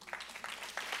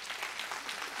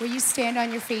 Will you stand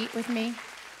on your feet with me?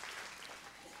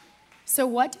 So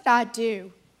what did I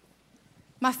do?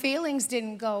 My feelings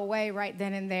didn't go away right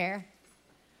then and there.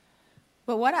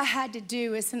 But what I had to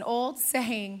do is an old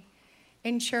saying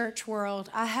in church world.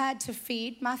 I had to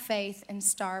feed my faith and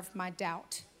starve my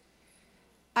doubt.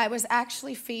 I was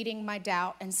actually feeding my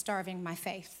doubt and starving my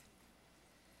faith.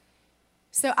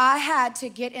 So I had to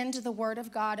get into the Word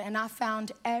of God, and I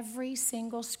found every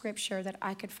single scripture that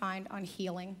I could find on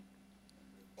healing.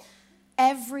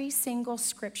 Every single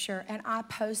scripture, and I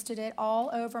posted it all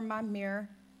over my mirror.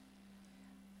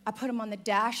 I put them on the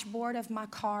dashboard of my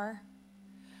car.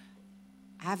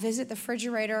 I visit the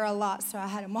refrigerator a lot, so I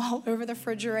had them all over the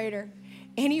refrigerator.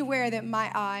 Anywhere that my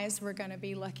eyes were going to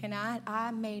be looking at, I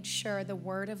made sure the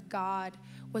Word of God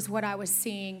was what I was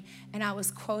seeing, and I was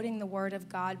quoting the Word of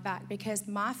God back because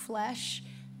my flesh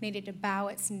needed to bow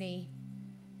its knee.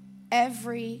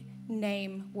 Every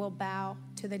name will bow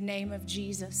to the name of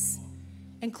Jesus,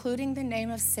 including the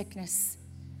name of sickness.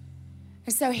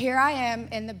 And so here I am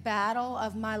in the battle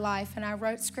of my life, and I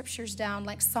wrote scriptures down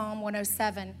like Psalm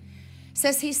 107. It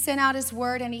says he sent out his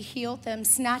word and he healed them,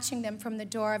 snatching them from the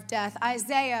door of death.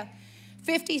 Isaiah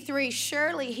 53,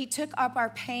 surely he took up our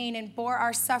pain and bore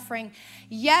our suffering,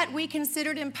 yet we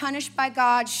considered him punished by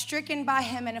God, stricken by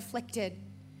him and afflicted.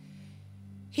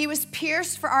 He was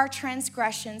pierced for our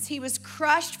transgressions. He was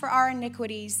crushed for our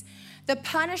iniquities. The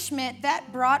punishment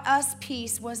that brought us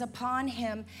peace was upon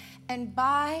him, and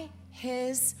by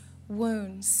his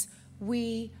wounds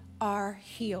we are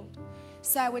healed.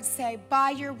 So I would say,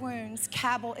 by your wounds,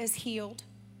 Cabell is healed.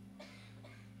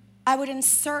 I would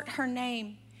insert her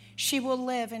name. She will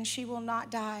live and she will not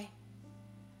die.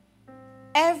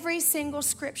 Every single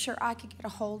scripture I could get a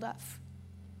hold of.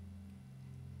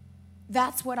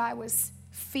 That's what I was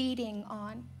feeding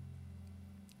on.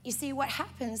 You see, what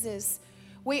happens is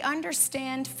we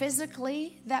understand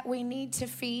physically that we need to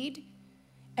feed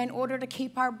in order to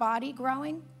keep our body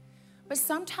growing. But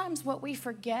sometimes what we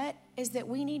forget is that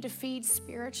we need to feed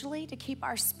spiritually to keep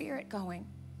our spirit going.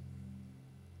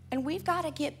 And we've got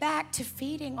to get back to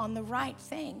feeding on the right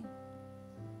thing.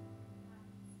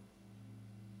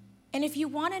 And if you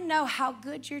want to know how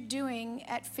good you're doing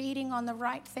at feeding on the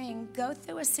right thing, go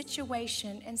through a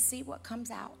situation and see what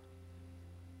comes out.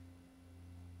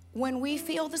 When we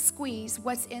feel the squeeze,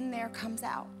 what's in there comes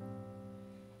out.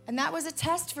 And that was a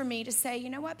test for me to say, you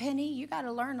know what, Penny, you got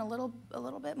to learn a little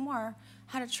bit more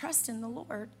how to trust in the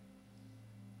Lord.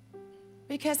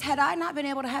 Because had I not been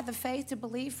able to have the faith to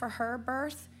believe for her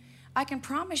birth, I can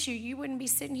promise you, you wouldn't be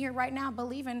sitting here right now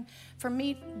believing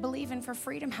for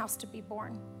Freedom House to be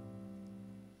born.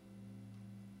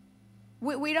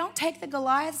 We don't take the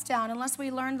Goliaths down unless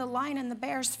we learn the lion and the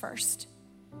bears first.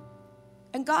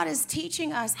 And God is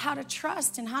teaching us how to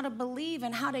trust and how to believe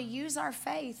and how to use our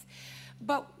faith.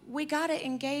 But we got to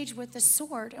engage with the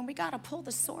sword, and we got to pull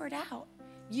the sword out.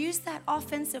 Use that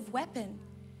offensive weapon.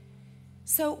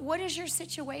 So what does your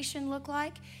situation look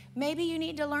like? Maybe you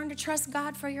need to learn to trust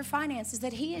God for your finances,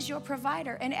 that he is your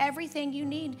provider and everything you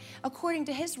need according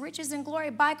to his riches and glory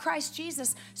by Christ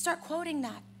Jesus. Start quoting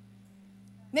that.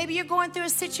 Maybe you're going through a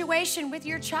situation with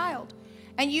your child,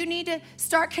 and you need to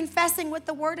start confessing what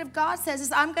the word of God says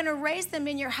is, I'm going to raise them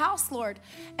in your house, Lord.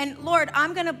 And Lord,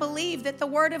 I'm going to believe that the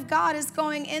word of God is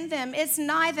going in them. It's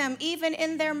nigh them, even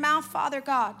in their mouth, Father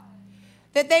God.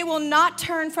 That they will not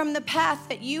turn from the path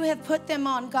that you have put them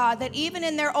on, God. That even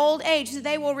in their old age,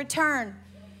 they will return.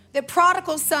 That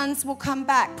prodigal sons will come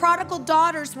back. Prodigal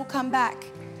daughters will come back.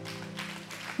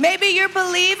 Maybe you're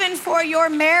believing for your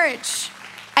marriage,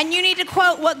 and you need to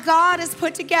quote what God has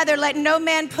put together. Let no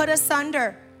man put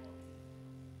asunder.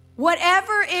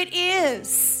 Whatever it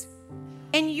is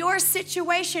in your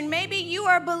situation, maybe you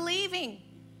are believing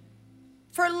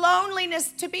for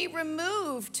loneliness to be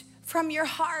removed from your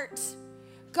heart.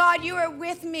 God, you are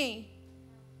with me.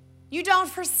 You don't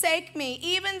forsake me,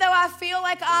 even though I feel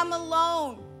like I'm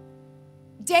alone.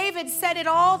 David said it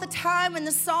all the time in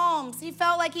the Psalms. He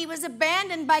felt like he was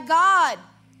abandoned by God.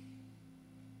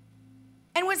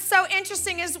 And what's so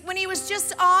interesting is when he was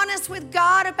just honest with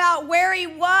God about where he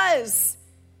was,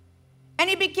 and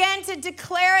he began to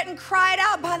declare it and cry it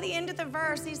out by the end of the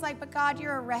verse, he's like, but God,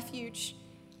 you're a refuge.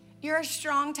 You're a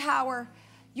strong tower.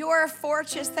 You're a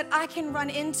fortress that I can run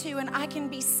into and I can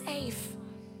be safe.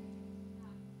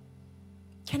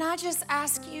 Can I just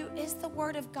ask you, is the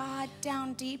word of God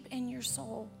down deep in your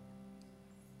soul?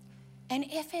 And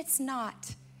if it's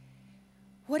not,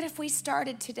 what if we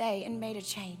started today and made a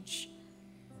change?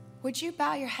 Would you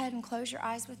bow your head and close your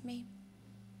eyes with me?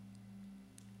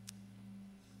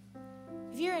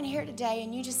 If you're in here today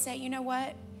and you just say, you know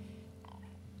what?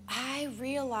 I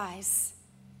realize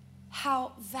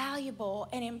how valuable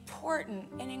and important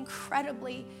and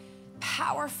incredibly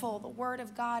powerful the Word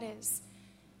of God is.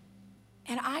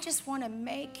 And I just want to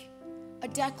make a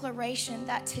declaration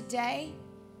that today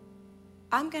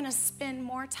I'm going to spend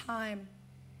more time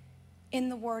in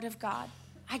the Word of God.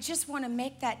 I just want to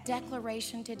make that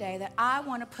declaration today that I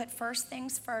want to put first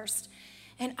things first,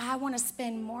 and I want to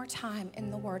spend more time in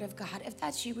the Word of God. If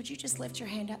that's you, would you just lift your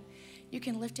hand up? You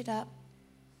can lift it up.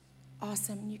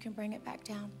 Awesome. You can bring it back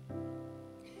down.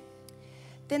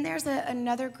 Then there's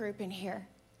another group in here.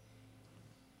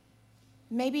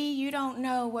 Maybe you don't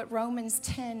know what Romans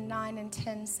 10:9 and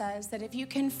 10 says, that if you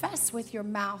confess with your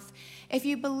mouth, if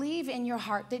you believe in your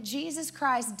heart that Jesus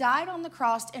Christ died on the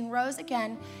cross and rose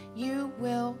again, you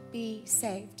will be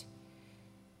saved.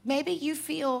 Maybe you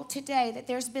feel today that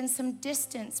there's been some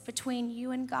distance between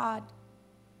you and God.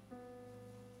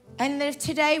 And that if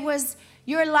today was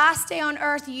your last day on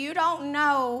earth, you don't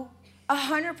know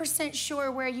 100%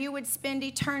 sure where you would spend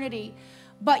eternity,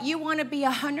 but you want to be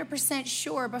 100%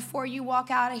 sure before you walk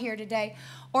out of here today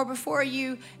or before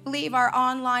you leave our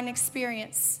online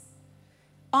experience.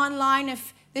 Online,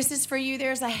 if this is for you,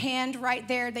 there's a hand right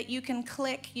there that you can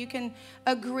click, you can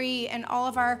agree, and all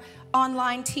of our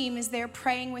online team is there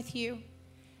praying with you.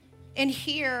 And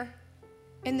here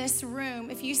in this room,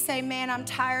 if you say, man, I'm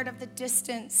tired of the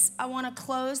distance, I want to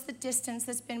close the distance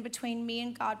that's been between me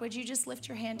and God, would you just lift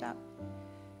your hand up?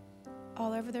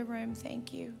 All over the room,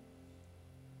 thank you.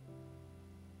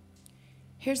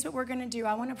 Here's what we're going to do.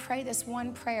 I want to pray this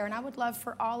one prayer, and I would love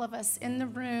for all of us in the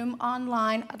room,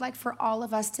 online, I'd like for all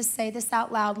of us to say this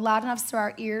out loud enough so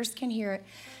our ears can hear it.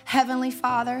 Heavenly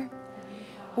Father,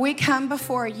 we come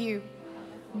before you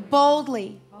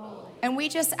boldly, and we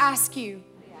just ask you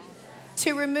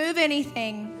to remove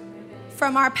anything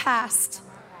from our past.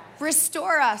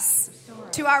 Restore us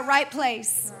to our right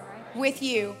place with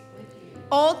you.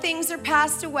 Old things are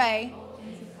passed away.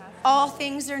 All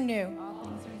things are new.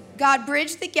 God,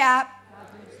 bridge the gap,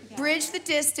 bridge the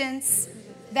distance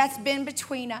that's been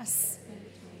between us.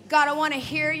 God, I want to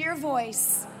hear your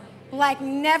voice like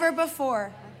never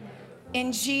before.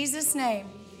 In Jesus' name,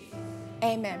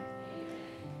 amen.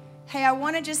 Hey, I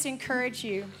want to just encourage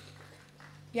you.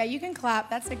 Yeah, you can clap.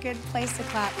 That's a good place to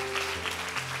clap.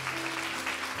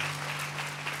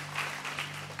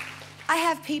 I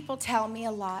have people tell me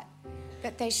a lot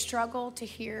that they struggle to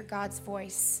hear God's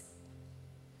voice.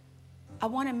 I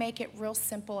want to make it real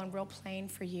simple and real plain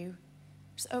for you.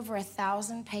 There's over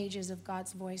 1,000 pages of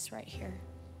God's voice right here.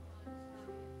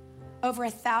 Over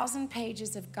 1,000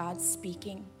 pages of God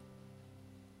speaking.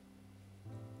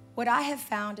 What I have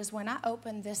found is when I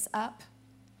open this up,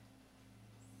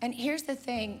 and here's the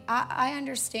thing, I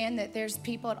understand that there's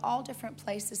people at all different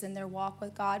places in their walk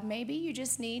with God. Maybe you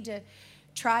just need to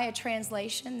try a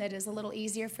translation that is a little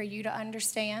easier for you to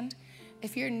understand.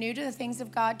 If you're new to the things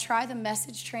of God, try the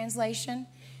Message translation.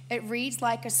 It reads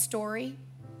like a story.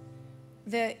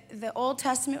 The Old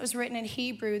Testament was written in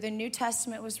Hebrew. The New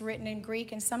Testament was written in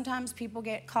Greek. And sometimes people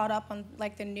get caught up on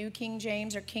like the New King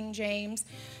James or King James.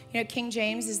 You know, King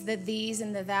James is the these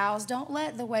and the thous. Don't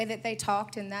let the way that they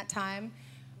talked in that time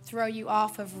throw you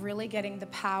off of really getting the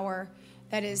power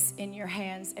that is in your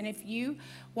hands. And if you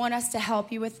want us to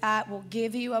help you with that, we'll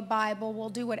give you a Bible. We'll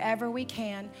do whatever we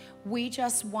can. We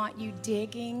just want you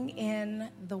digging in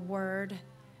the Word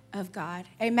of God.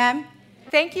 Amen.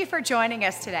 Thank you for joining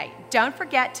us today. Don't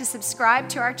forget to subscribe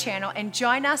to our channel and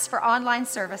join us for online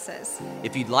services.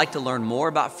 If you'd like to learn more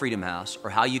about Freedom House or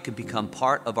how you can become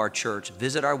part of our church,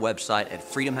 visit our website at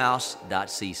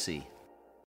freedomhouse.cc.